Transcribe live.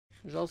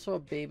There's also a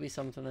baby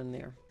something in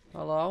there.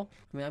 Hello?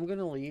 I mean, I'm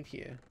gonna leave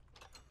you.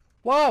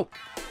 Whoa!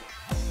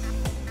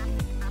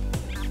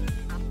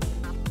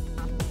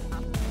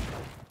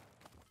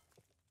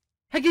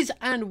 Hi guys,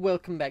 and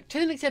welcome back to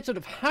the next episode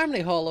of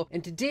Harmony Hollow,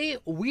 and today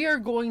we are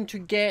going to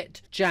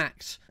get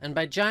jacked, and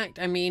by jacked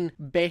I mean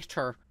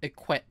better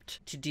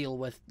equipped to deal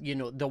with, you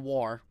know, the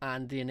war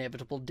and the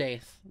inevitable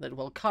death that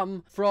will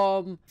come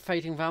from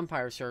fighting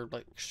vampires who are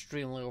like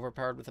extremely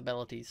overpowered with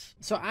abilities.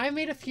 So I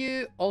made a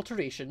few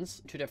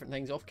alterations to different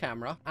things off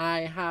camera.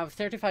 I have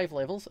 35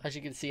 levels. As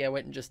you can see, I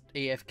went and just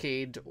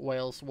AFK'd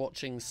whilst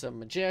watching some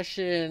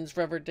Magicians,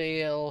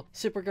 Riverdale,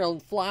 Supergirl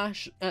and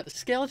Flash at the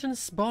Skeleton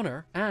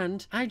Spawner,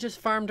 and I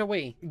just farmed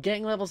away.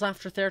 Getting levels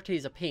after 30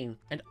 is a pain.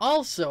 And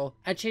also,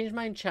 I changed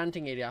my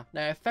enchanting area.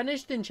 Now, I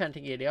finished the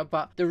enchanting area,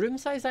 but the room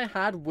size I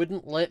had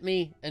wouldn't let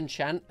me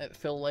enchant at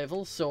full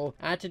level, so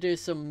I had to do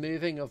some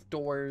moving of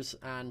doors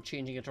and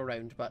changing it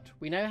around. But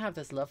we now have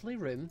this lovely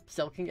room,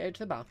 still can get out to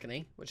the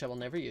balcony, which I will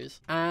never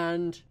use,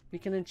 and we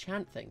can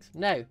enchant things.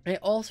 Now, I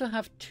also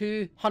have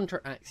 2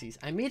 hunter axes.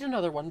 I made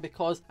another one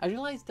because I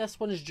realised this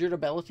one's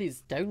durability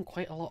is down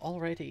quite a lot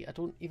already. I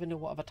don't even know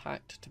what I've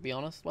attacked, to be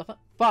honest with it.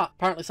 But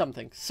apparently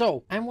something.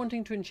 So, I'm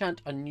wanting to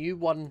enchant a new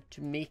one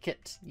to make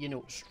it, you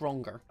know,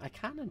 stronger. I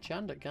can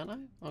enchant it, can't I?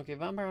 Okay,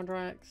 Vampire Hunter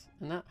Axe.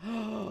 And that...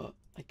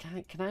 I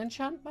can't. Can I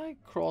enchant my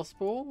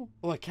crossbow?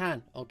 Oh, I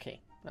can. Okay.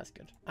 That's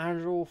good.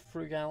 Arrow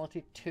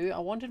Frugality 2. I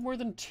wanted more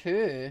than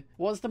 2.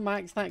 What's the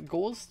max that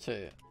goes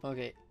to?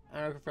 Okay.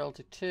 Arrow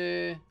Frugality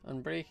 2.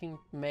 Unbreaking.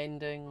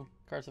 Mending.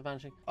 Curse of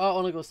Vanishing. Oh, it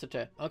only goes to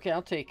 2. Okay,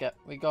 I'll take it.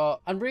 We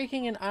got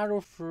Unbreaking and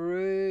Arrow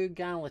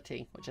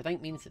Frugality, which I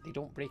think means that they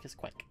don't break as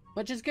quick,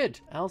 which is good.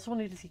 I also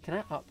wanted to see, can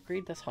I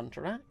upgrade this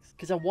Hunter Axe?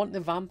 Because I want the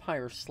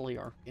Vampire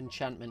Slayer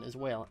enchantment as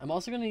well. I'm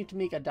also going to need to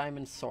make a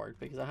diamond sword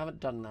because I haven't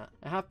done that.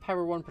 I have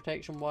Power 1,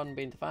 Protection 1,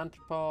 Bane of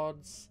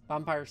Anthropods,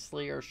 Vampire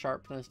Slayer,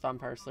 Sharpness,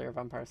 Vampire Slayer,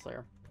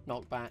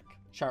 Knockback,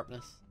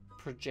 Sharpness,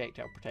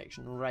 Projectile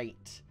Protection.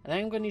 Right. And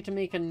I'm going to need to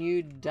make a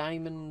new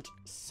diamond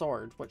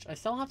sword, which I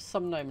still have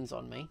some diamonds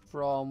on me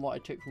from what I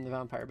took from the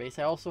vampire base.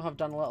 I also have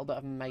done a little bit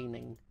of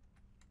mining.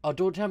 Oh,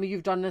 don't tell me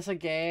you've done this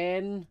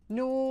again.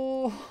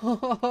 No.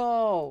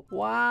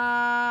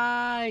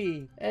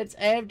 Why? It's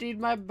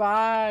emptied my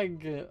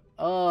bag.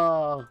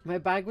 Oh, my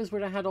bag was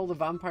where I had all the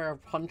vampire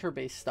hunter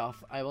based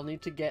stuff. I will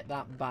need to get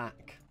that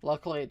back.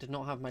 Luckily, it did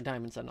not have my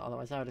diamonds in it,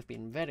 otherwise I would have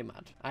been very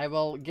mad. I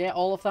will get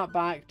all of that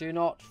back. Do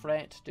not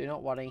fret. Do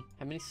not worry.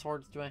 How many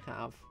swords do I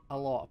have? A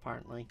lot,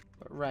 apparently.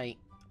 But right,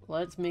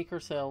 let's make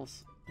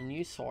ourselves a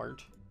new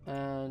sword.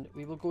 And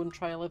we will go and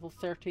try a level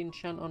 30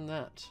 enchant on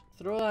that.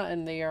 Throw that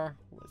in there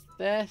with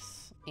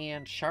this.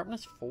 And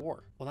sharpness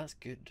 4. Well, that's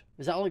good.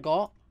 Is that all I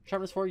got?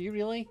 Sharpness 4, you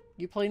really?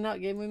 You playing that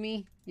game with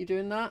me? You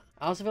doing that?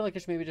 I also feel like I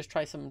should maybe just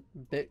try some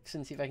books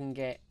and see if I can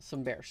get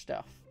some better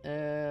stuff.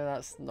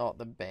 That's not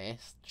the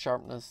best.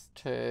 Sharpness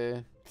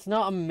 2. It's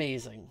not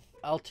amazing.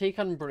 I'll take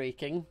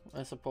Unbreaking,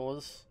 I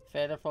suppose.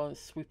 Feather Falling,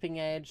 Sweeping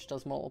Edge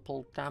does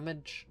multiple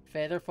damage.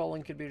 Feather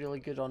Falling could be really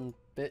good on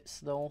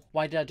boots though.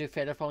 Why did I do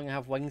Feather Falling? I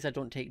have wings, I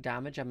don't take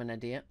damage, I'm an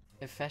idiot.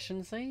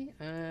 Efficiency?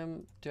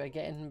 Do I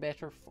get anything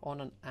better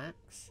on an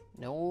axe?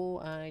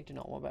 No, I do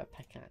not. What about a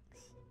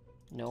pickaxe?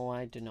 No,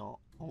 I do not.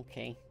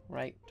 Okay,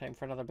 right, time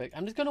for another book.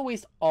 I'm just going to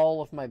waste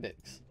all of my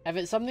books. If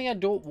it's something I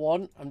don't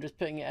want, I'm just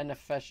putting it in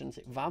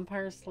efficiency.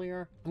 Vampire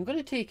Slayer? I'm going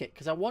to take it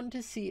because I want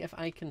to see if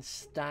I can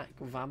stack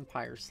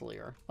Vampire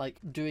Slayer. Like,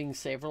 doing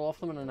several of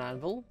them on an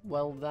anvil.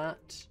 Will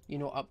that, you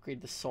know,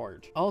 upgrade the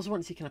sword? I also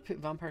want to see, can I put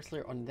Vampire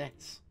Slayer on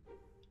this?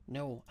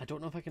 No, I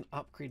don't know if I can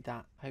upgrade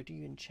that. How do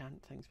you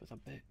enchant things with a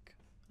book?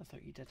 I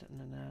thought you did it in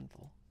an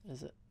anvil.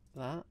 Is it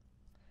that?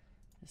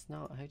 It's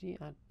not. How do you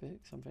add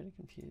books? I'm very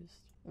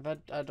confused. If I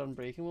add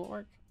Unbreaking, will it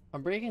work?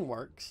 Unbreaking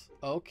works.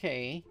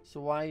 Okay.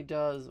 So why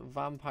does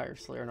Vampire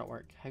Slayer not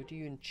work? How do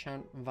you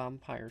enchant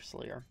Vampire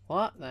Slayer?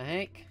 What the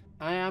heck?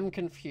 I am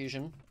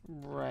confusion.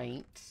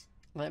 Right.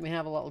 Let me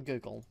have a little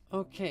Google.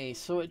 Okay,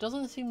 so it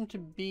doesn't seem to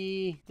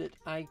be that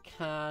I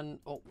can...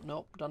 Oh,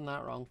 nope, done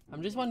that wrong.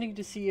 I'm just wanting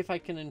to see if I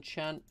can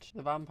enchant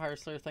the Vampire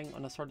Slayer thing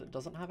on a sword that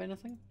doesn't have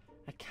anything.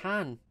 I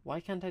can.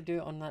 Why can't I do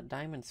it on that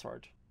diamond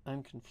sword?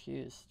 I'm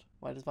confused.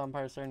 Why does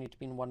Vampire Slayer need to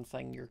be in one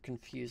thing? You're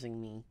confusing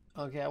me.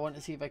 Okay, I want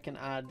to see if I can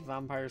add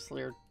Vampire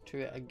Slayer to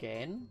it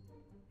again.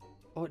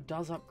 Oh, it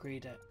does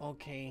upgrade it.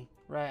 Okay.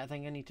 Right, I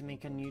think I need to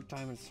make a new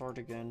diamond sword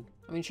again.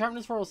 I mean,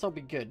 Sharpness 4 will still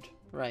be good.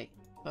 Right.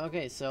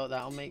 Okay, so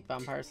that'll make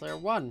Vampire Slayer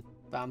 1.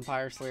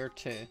 Vampire Slayer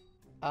 2.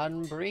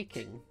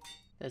 Unbreaking.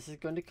 This is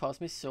going to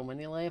cost me so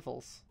many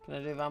levels. Can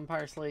I do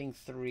Vampire Slaying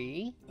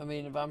 3? I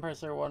mean, Vampire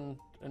Slayer 1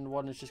 and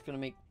 1 is just going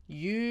to make...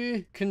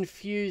 You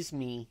confuse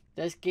me.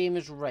 This game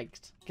is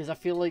rigged. Because I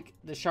feel like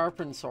the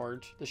sharpened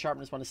sword, the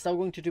sharpness one, is still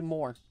going to do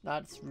more.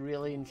 That's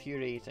really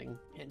infuriating.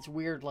 It's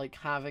weird, like,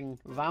 having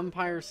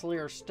Vampire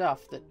Slayer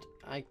stuff that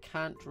I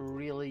can't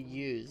really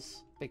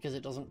use. Because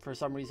it doesn't, for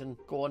some reason,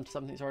 go onto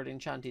something that's already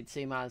enchanted.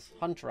 Same as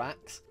Hunter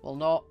Axe will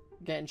not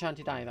get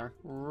enchanted either.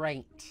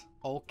 Right.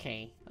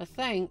 Okay. I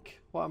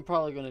think what I'm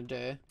probably going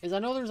to do is I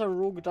know there's a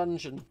rogue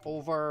dungeon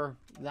over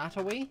that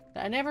away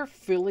that I never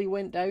fully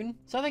went down.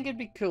 So I think it'd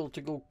be cool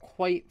to go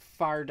quite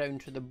far down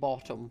to the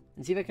bottom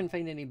and see if I can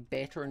find any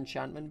better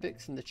enchantment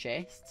books in the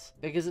chests.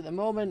 Because at the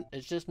moment,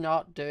 it's just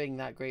not doing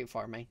that great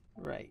for me.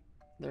 Right.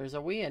 There's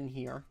a way in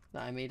here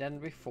that I made in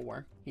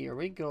before. Here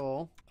we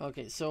go.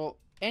 Okay, so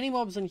any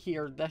mobs in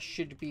here, this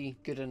should be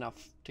good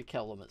enough to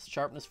kill them. It's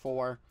sharpness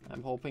 4.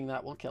 I'm hoping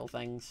that will kill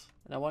things.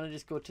 And I want to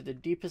just go to the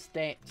deepest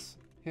depths.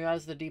 Who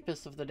has the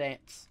deepest of the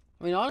depths?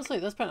 I mean, honestly,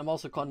 at this point, I'm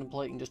also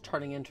contemplating just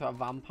turning into a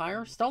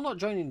vampire. Still not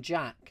joining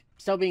Jack.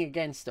 Still being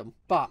against him.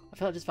 But I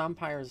feel like just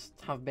vampires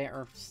have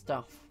better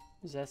stuff.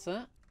 Is this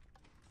it?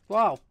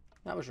 Wow,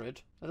 that was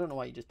rude. I don't know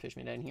why you just pushed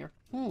me down here.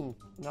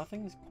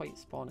 Nothing's quite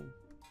spawning,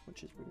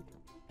 which is weird.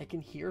 I can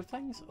hear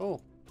things?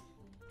 Oh.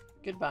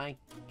 Goodbye.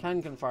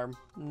 Can confirm.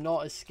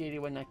 Not as scary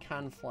when I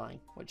can fly,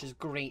 which is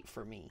great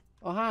for me.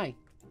 Oh, hi.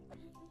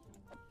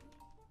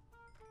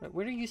 Right,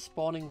 where are you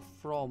spawning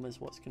from is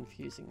what's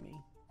confusing me.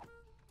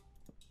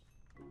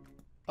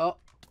 Oh.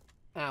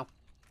 Ow.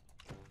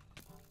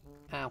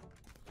 Ow.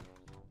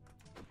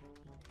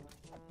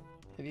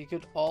 If you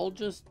could all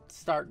just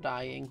start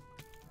dying,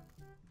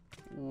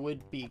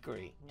 would be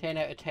great. 10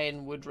 out of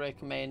 10 would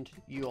recommend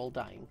you all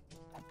dying.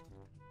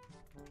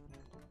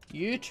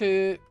 You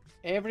two,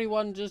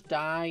 everyone just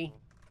die.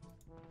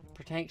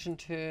 Protection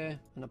 2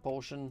 and a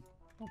potion.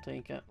 I'll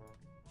take it.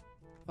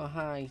 Oh,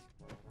 hi.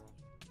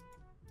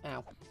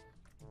 Ow.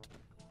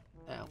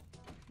 Ow.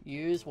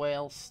 You as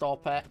well.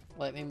 Stop it.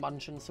 Let me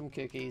munch on some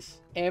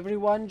cookies.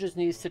 Everyone just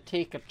needs to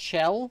take a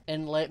chill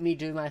and let me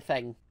do my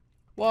thing.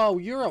 Whoa,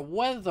 you're a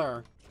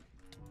wither.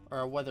 Or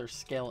a wither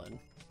skeleton.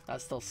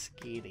 That's still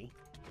scary.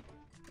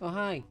 Oh,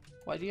 hi.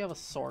 Why do you have a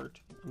sword?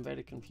 I'm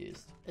very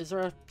confused. Is there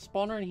a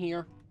spawner in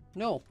here?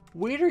 No.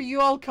 Where are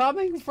you all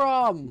coming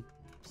from?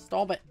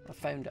 Stop it. I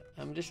found it.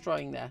 I'm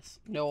destroying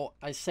this. No,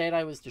 I said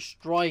I was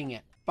destroying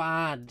it.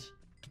 Bad.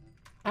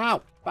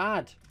 Ow.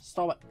 Bad.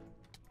 Stop it.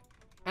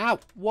 Ow.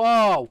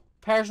 Whoa.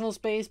 Personal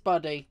space,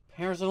 buddy.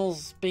 Personal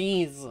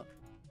space.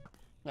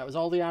 That was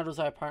all the arrows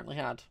I apparently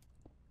had.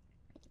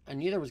 I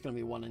knew there was going to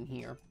be one in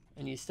here.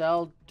 And you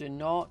still do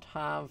not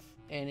have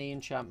any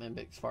enchantment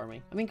books for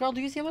me. I mean, girl,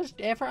 do you see how much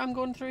effort I'm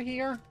going through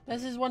here?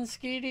 This is one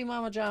scary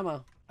mama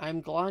jamma.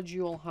 I'm glad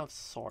you all have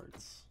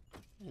swords,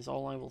 is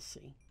all I will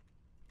say.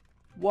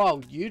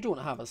 Whoa, you don't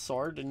have a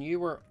sword and you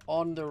were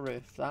on the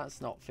roof. That's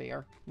not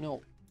fair.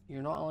 No,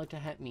 you're not allowed to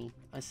hit me.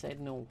 I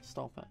said no,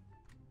 stop it.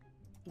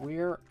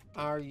 Where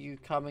are you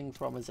coming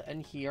from? Is it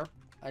in here?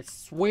 I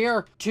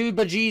swear to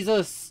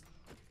bejesus!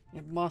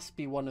 It must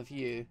be one of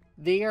you.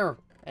 There!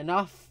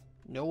 Enough!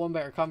 No one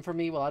better come for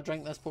me while I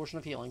drink this potion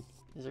of healing.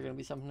 Is there going to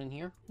be something in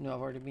here? No,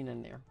 I've already been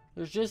in there.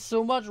 There's just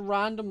so much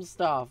random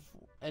stuff.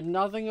 And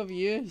nothing of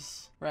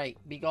use. Right,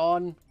 be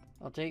gone.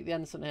 I'll take the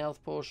instant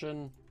health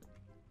potion.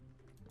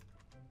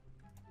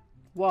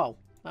 Whoa,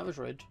 that was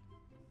rude.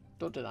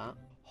 Don't do that.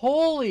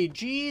 Holy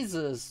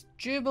Jesus!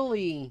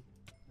 Jubilee!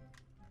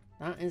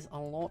 That is a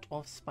lot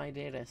of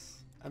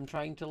Spideris. I'm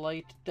trying to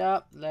light it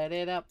up. Let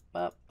it up,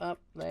 up,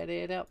 let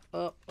it up,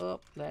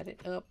 let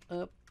it up,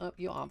 up.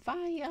 You're on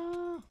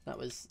fire! That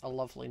was a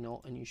lovely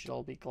note, and you should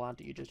all be glad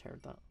that you just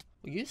heard that.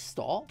 Will you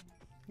stop?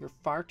 You're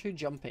far too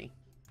jumpy.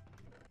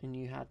 And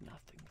you had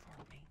nothing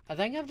for me. I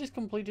think I've just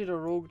completed a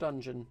rogue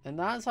dungeon. And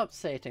that's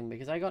upsetting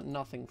because I got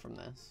nothing from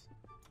this.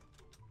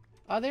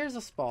 Oh, there's a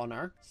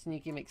spawner.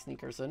 Sneaky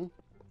McSneakerson.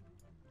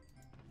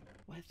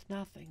 With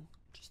nothing.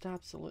 Just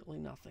absolutely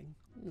nothing.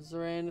 Is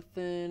there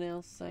anything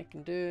else I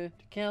can do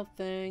to kill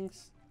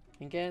things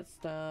and get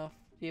stuff?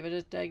 If I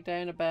just dig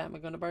down a bit, am I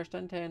going to burst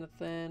into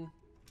anything?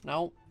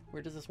 No.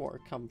 Where does this water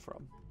come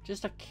from?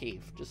 Just a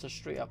cave. Just a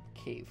straight up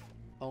cave.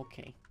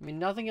 Okay. I mean,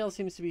 nothing else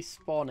seems to be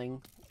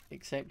spawning.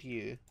 Except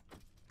you.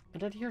 I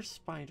did hear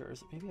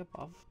spiders. Maybe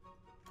above?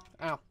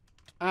 Ow.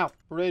 Ow.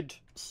 Rude.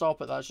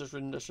 Stop it. That's just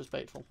rude and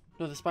disrespectful.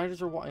 No, the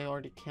spiders are what I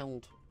already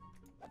killed.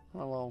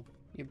 Hello.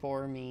 You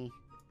bore me.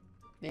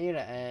 There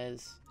it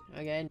is.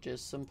 Again,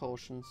 just some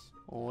potions.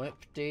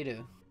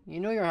 Whip-de-doo. You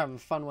know you're having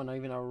fun when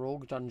even a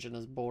rogue dungeon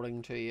is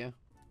boring to you.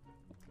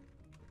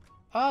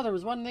 Oh, there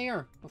was one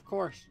there. Of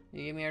course.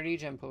 You gave me a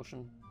regen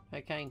potion.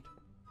 How kind.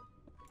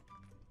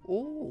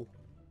 Oh.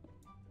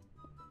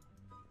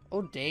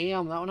 Oh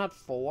damn, that one had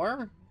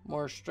 4?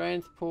 More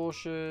strength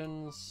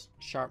potions,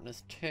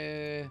 sharpness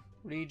 2,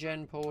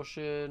 regen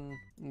potion.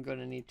 I'm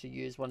gonna need to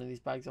use one of these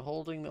bags of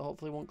holding that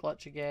hopefully won't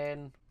glitch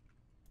again.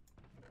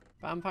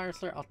 Vampire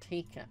Slayer, I'll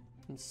take it.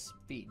 And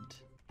speed.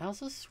 I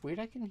also swear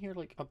I can hear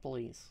like a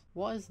blaze.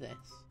 What is this?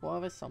 What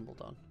have I stumbled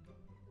on?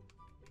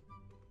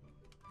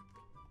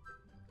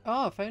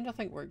 Oh, I found I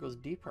think where it goes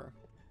deeper.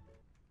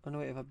 Oh no,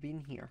 wait, have I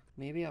been here?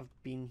 Maybe I've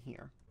been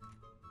here.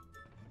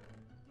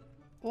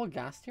 Oh, a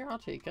gas tier? I'll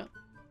take it.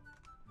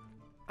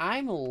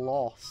 I'm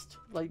lost.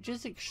 Like,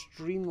 just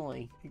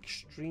extremely,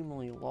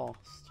 extremely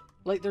lost.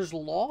 Like, there's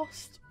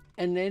lost,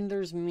 and then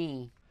there's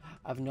me.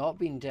 I've not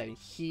been down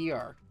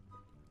here.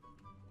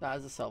 That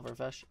is a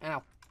silverfish.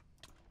 Ow.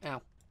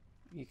 Ow.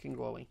 you can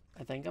go away.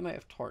 I think I'm out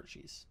of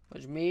torches,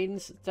 which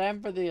means it's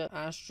time for the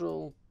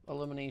astral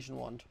illumination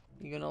wand.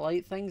 You're gonna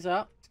light things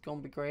up. It's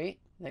gonna be great.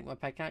 I think my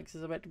pickaxe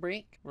is about to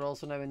break. We're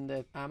also now in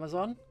the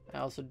Amazon. I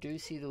also do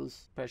see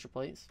those pressure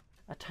plates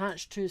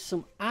attached to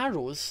some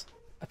arrows.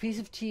 A piece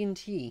of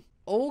TNT.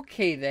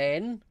 Okay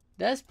then,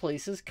 this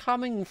place is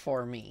coming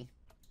for me.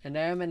 And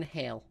now I'm in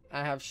hell.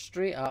 I have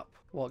straight up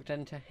walked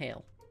into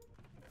hell.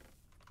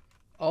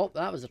 Oh,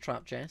 that was a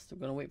trap chest. I'm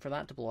gonna wait for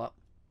that to blow up.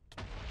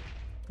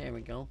 There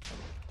we go.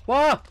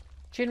 Whoa!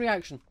 Chain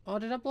reaction. Oh,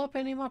 did I blow up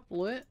any of my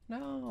loot?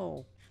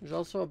 No. There's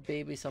also a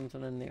baby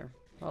something in there.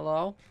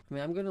 Hello? I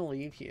mean, I'm gonna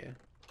leave you.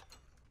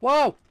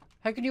 Whoa!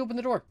 How can you open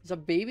the door? Is a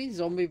baby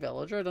zombie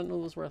villager? I didn't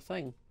know those were a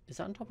thing. Is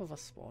that on top of a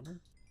spawner?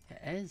 It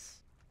is.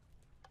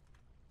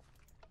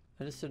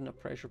 I just stood in a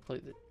pressure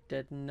plate that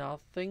did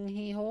nothing,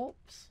 he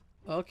hopes.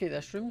 Okay,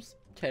 this room's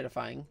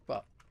terrifying,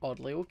 but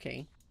oddly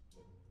okay.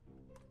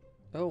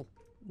 Oh,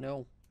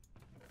 no.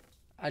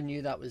 I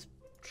knew that was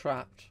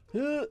trapped.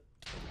 Ow.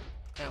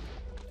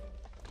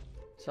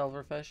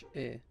 Silverfish.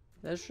 Ew.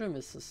 This room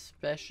is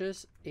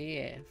suspicious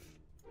AF.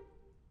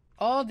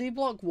 Oh, they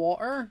block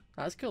water?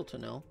 That's cool to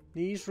know.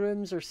 These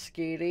rooms are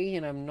scary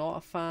and I'm not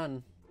a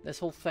fan. This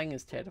whole thing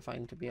is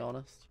terrifying, to be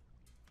honest.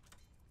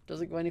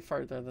 Doesn't go any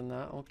further than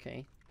that.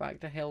 Okay. Back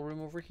to hell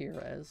room over here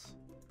it is.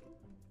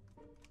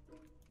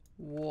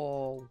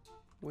 Whoa.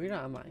 Where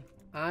am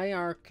I?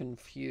 IR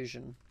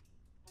confusion.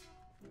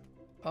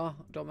 Oh,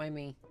 don't mind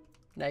me.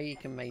 Now you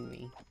can mind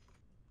me.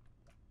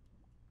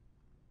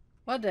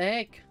 What the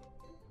heck?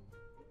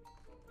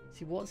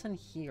 See, what's in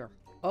here?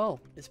 Oh,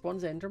 it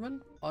spawns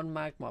Enderman on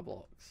magma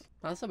blocks.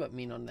 That's a bit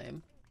mean on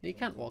them. They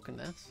can't walk in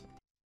this.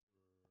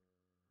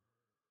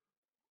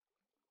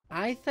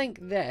 I think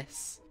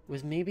this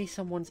was maybe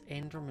someone's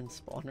Enderman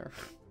spawner.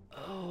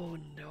 Oh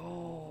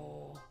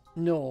no.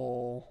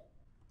 No.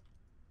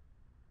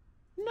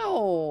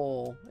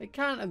 No, it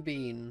can't have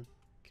been.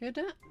 Could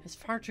it? It's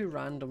far too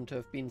random to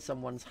have been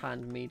someone's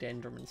handmade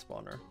Enderman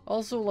spawner.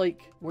 Also,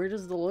 like, where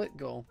does the loot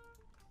go?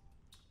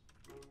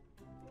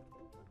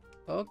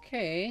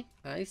 Okay,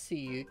 I see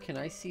you. Can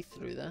I see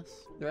through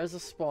this? There is a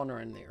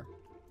spawner in there.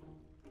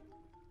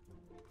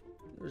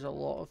 There's a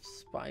lot of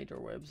spider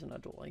webs and I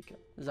don't like it.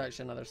 There's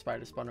actually another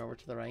spider spawner over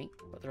to the right,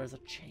 but there is a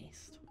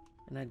chest.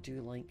 And I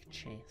do like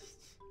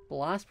chests.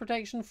 Blast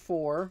protection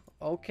 4.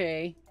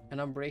 Okay. And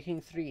I'm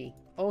breaking 3.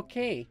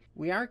 Okay.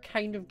 We are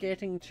kind of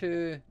getting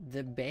to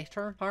the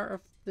better part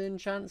of the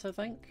enchants, I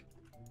think.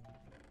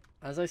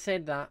 As I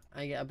said that,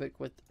 I get a book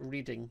with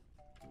reading.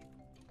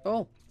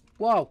 Oh.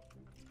 Whoa.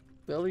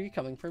 Bill, are you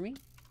coming for me?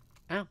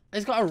 Ow.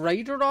 It's got a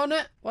rider on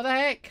it? What the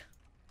heck?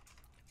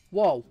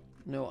 Whoa.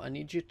 No, I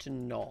need you to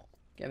not.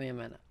 Give me a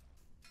minute.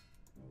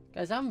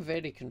 Guys, I'm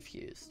very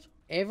confused.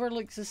 Ever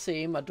looks the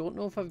same. I don't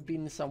know if I've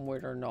been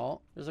somewhere or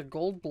not. There's a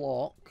gold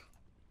block,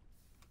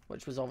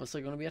 which was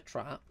obviously going to be a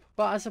trap.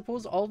 But I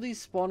suppose all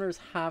these spawners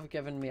have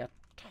given me a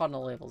ton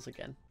of levels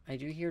again. I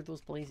do hear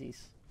those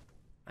blazes.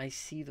 I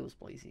see those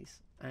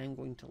blazes. I'm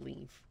going to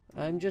leave.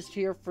 I'm just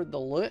here for the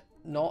loot,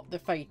 not the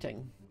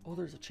fighting. Oh,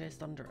 there's a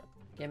chest under it.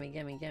 Gimme,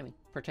 gimme, gimme.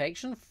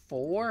 Protection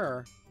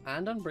 4.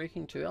 And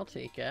Unbreaking 2, I'll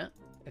take it.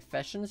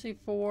 Efficiency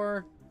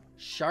 4.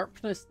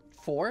 Sharpness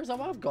 4, is that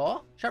what I've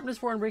got? Sharpness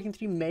 4 and Unbreaking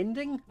 3.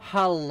 Mending?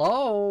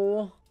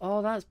 Hello?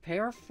 Oh, that's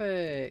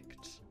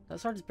perfect. That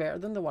sword's better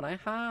than the one I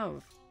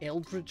have.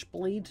 Eldritch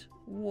Blade?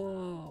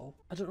 Whoa.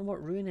 I don't know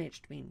what Ruin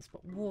Etched means,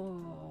 but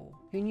whoa.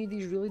 Who knew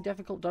these really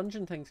difficult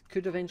dungeon things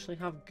could eventually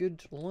have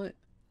good loot?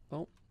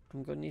 Oh,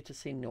 I'm going to need to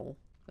say no.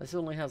 This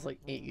only has like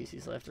 8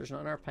 uses left. There's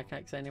not another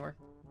pickaxe anywhere.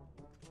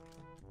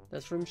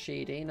 This room's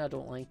shady and I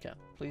don't like it.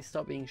 Please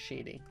stop being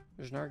shady.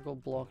 There's another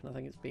gold block and I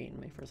think it's baiting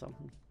me for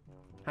something.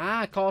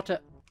 Ah, I caught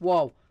it.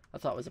 Whoa. I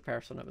thought it was a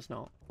person. It was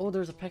not. Oh,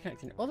 there's a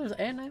pickaxe in here. Oh, there's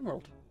an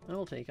emerald. I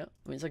will take it.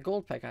 I mean, it's a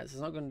gold pickaxe.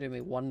 It's not going to do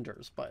me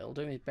wonders, but it'll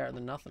do me better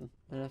than nothing.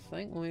 And I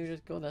think we'll maybe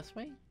just go this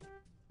way.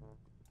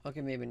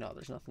 Okay, maybe not.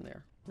 There's nothing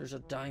there. There's a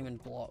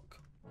diamond block.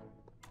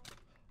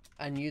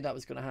 I knew that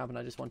was going to happen.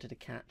 I just wanted to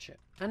catch it.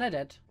 And I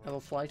did. I will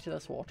fly to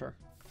this water.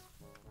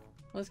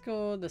 Let's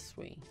go this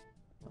way.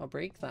 I'll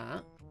break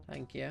that.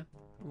 Thank you.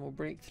 And we'll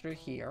break through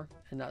here.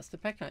 And that's the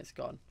pickaxe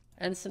gone.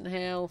 Instant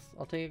health.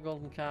 I'll take a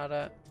golden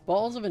carrot.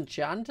 Bottles of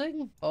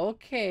enchanting?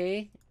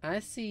 Okay. I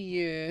see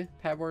you.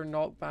 Power,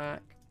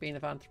 knockback. Bane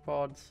of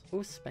arthropods.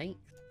 Oh, spikes.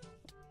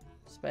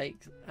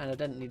 Spikes. And I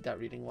didn't need that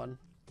reading one.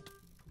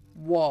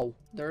 Whoa.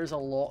 There's a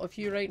lot of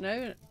you right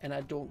now. And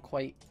I don't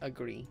quite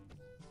agree.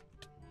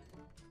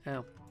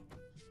 Ow.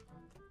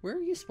 Where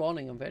are you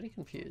spawning? I'm very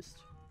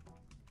confused.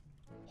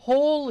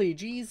 Holy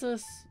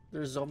Jesus.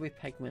 There's zombie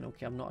pigmen.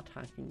 Okay, I'm not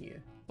attacking you.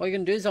 What are you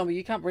going to do, zombie?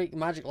 You can't break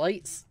magic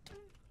lights.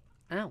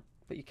 Ow.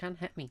 But you can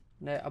hit me.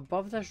 Now,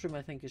 above this room,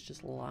 I think is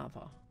just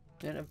lava.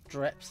 The amount of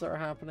drips that are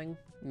happening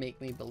make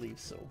me believe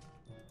so.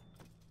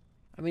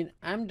 I mean,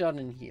 I'm done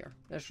in here.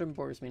 This room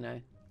bores me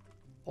now.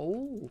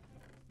 Oh.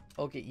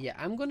 Okay, yeah,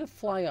 I'm going to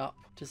fly up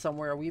to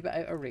somewhere a wee bit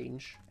out of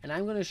range, and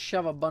I'm going to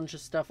shove a bunch of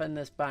stuff in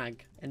this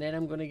bag, and then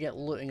I'm going to get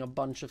looting a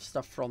bunch of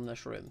stuff from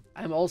this room.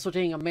 I'm also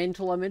taking a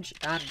mental image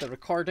at the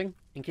recording,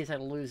 in case I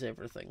lose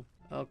everything.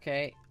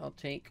 Okay, I'll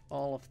take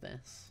all of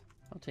this.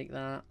 I'll take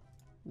that,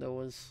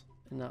 those,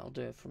 and that'll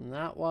do it from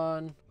that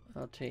one.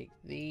 I'll take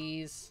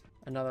these,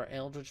 another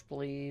Eldritch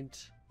Blade,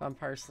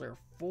 Vampire Slayer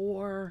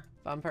 4,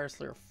 Vampire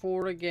Slayer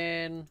 4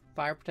 again,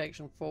 Fire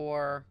Protection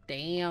 4.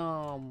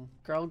 Damn,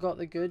 girl got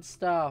the good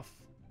stuff.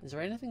 Is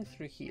there anything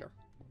through here?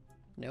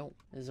 No.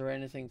 Is there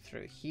anything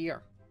through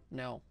here?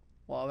 No.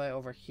 What about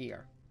over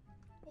here?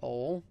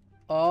 Oh.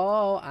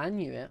 Oh, I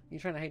knew it.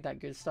 You're trying to hide that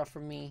good stuff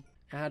from me.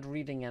 I had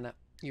reading in it.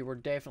 You were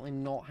definitely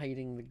not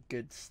hiding the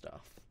good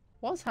stuff.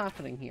 What's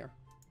happening here?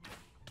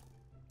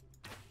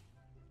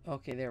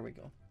 Okay, there we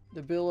go.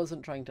 The bull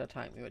isn't trying to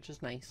attack me, which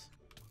is nice.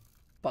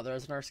 But there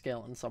is another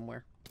skeleton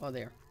somewhere. Oh,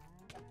 there.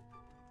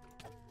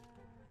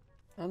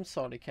 I'm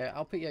sorry, Cat.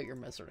 I'll put you out your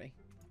misery.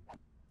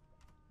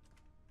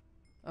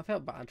 I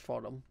felt bad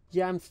for him.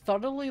 Yeah, I'm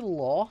thoroughly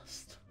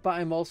lost, but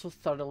I'm also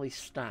thoroughly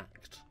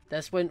stacked.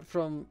 This went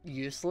from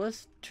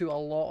useless to a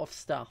lot of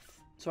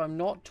stuff. So I'm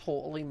not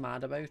totally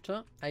mad about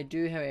it. I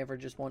do, however,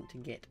 just want to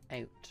get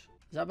out.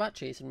 Is that bat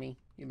chasing me?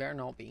 You better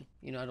not be.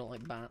 You know I don't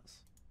like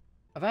bats.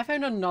 Have I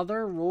found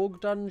another rogue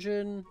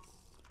dungeon?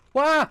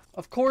 Wah!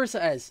 Of course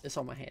it is. It's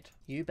on my head.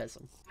 You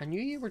bism. I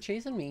knew you were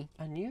chasing me.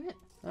 I knew it.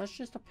 That's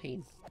just a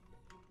pain.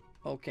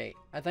 Okay,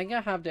 I think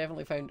I have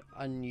definitely found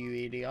a new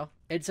area.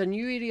 It's a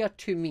new area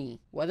to me.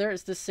 Whether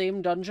it's the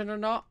same dungeon or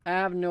not, I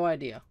have no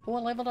idea. Oh,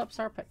 I leveled up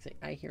Star Pixie.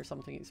 I hear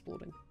something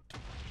exploding.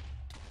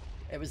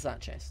 It was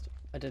that chest.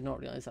 I did not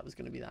realize that was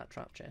going to be that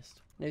trap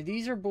chest. Now,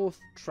 these are both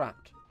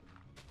trapped.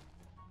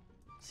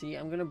 See,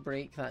 I'm going to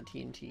break that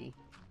TNT.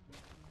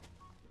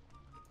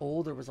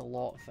 Oh, there was a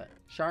lot of it.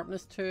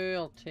 Sharpness 2,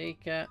 I'll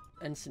take it.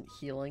 Instant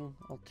healing,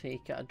 I'll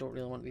take it. I don't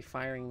really want to be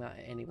firing that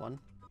at anyone.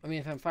 I mean,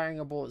 if I'm firing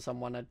a bow at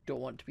someone, I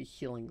don't want to be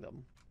healing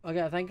them.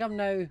 Okay, I think I'm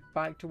now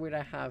back to where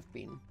I have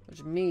been,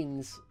 which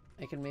means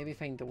I can maybe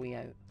find a way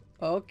out.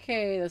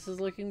 Okay, this is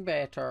looking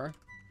better.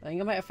 I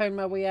think I might have found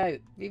my way out.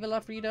 Viva la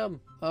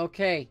freedom.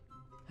 Okay.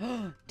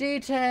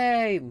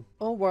 Daytime!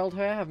 Oh world,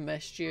 how I have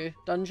missed you.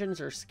 Dungeons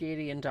are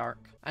scary and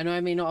dark. I know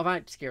I may not have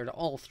acted scared at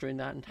all through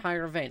that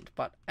entire event,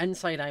 but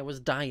inside I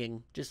was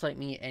dying. Just like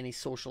me at any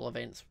social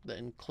events that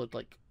include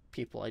like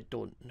people I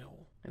don't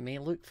know. I may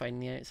look fine on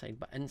the outside,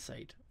 but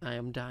inside I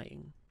am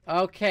dying.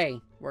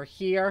 Okay, we're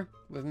here.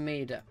 We've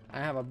made it. I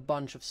have a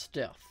bunch of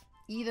stuff.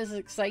 This is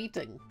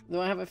exciting.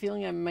 Though I have a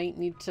feeling I might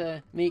need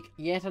to make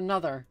yet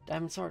another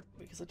diamond sword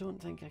because I don't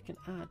think I can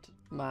add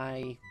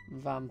my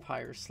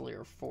Vampire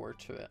Slayer 4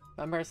 to it.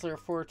 Vampire Slayer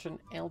 4 to an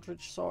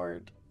Eldritch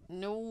Sword.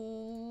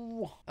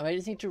 No. I might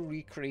just need to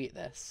recreate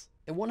this.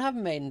 It won't have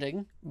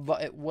mending,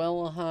 but it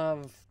will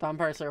have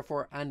Vampire Slayer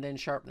 4 and then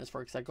Sharpness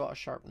 4 because I got a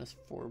Sharpness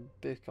 4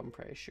 book, I'm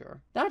pretty sure.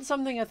 That's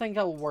something I think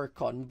I'll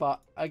work on, but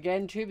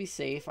again, to be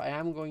safe, I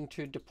am going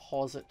to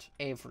deposit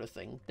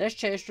everything. This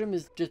chest room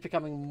is just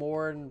becoming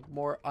more and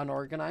more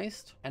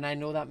unorganized, and I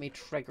know that may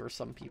trigger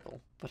some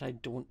people, but I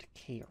don't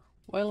care.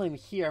 While I'm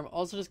here, I'm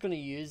also just going to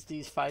use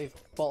these 5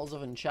 bottles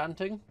of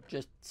enchanting,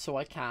 just so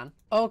I can.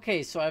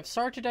 Okay, so I've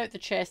sorted out the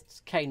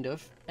chests, kind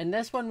of. In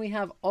this one, we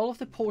have all of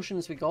the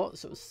potions we got.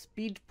 So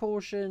speed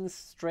potions,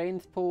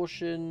 strength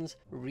potions,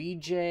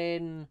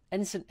 regen,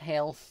 instant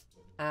health,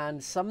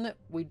 and some that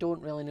we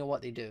don't really know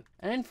what they do.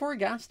 And then 4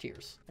 gas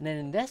tiers. And then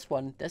in this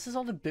one, this is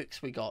all the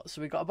books we got. So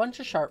we got a bunch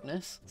of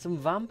sharpness, some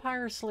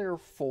Vampire Slayer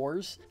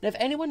 4s. Now if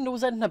anyone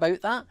knows anything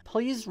about that,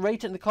 please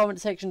write it in the comment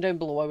section down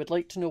below. I would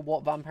like to know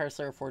what Vampire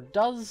Slayer 4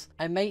 does.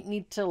 I might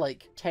need to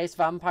like test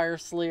Vampire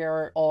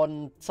Slayer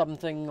on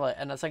something like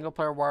in a single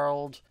player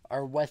world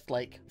or with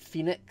like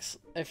Phoenix,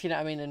 if you know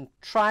what I mean, and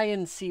try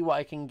and see what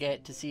I can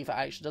get to see if it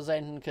actually does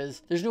anything,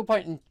 because there's no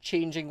point in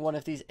changing one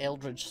of these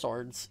Eldritch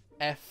swords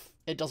if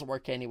it doesn't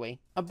work anyway.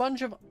 A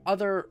bunch of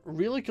other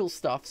really cool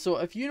stuff. So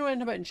if you know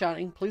anything about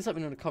enchanting, please let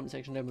me know in the comment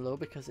section down below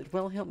because it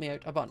will help me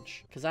out a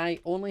bunch. Because I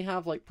only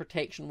have like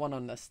protection 1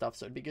 on this stuff,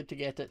 so it'd be good to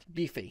get it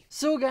beefy.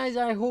 So guys,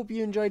 I hope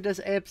you enjoyed this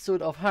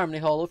episode of Harmony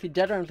Hollow. If you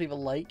did, leave a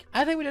like.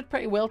 I think we did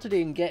pretty well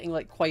today in getting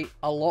like quite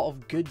a lot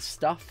of good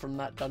stuff from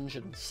that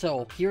dungeon.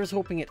 So here's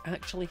hoping it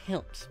actually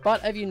helps.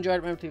 But if you enjoyed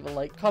it, remember to leave a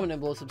like, comment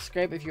down below,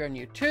 subscribe if you are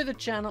new to the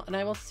channel, and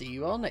I will see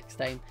you all next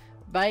time.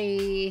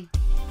 Bye!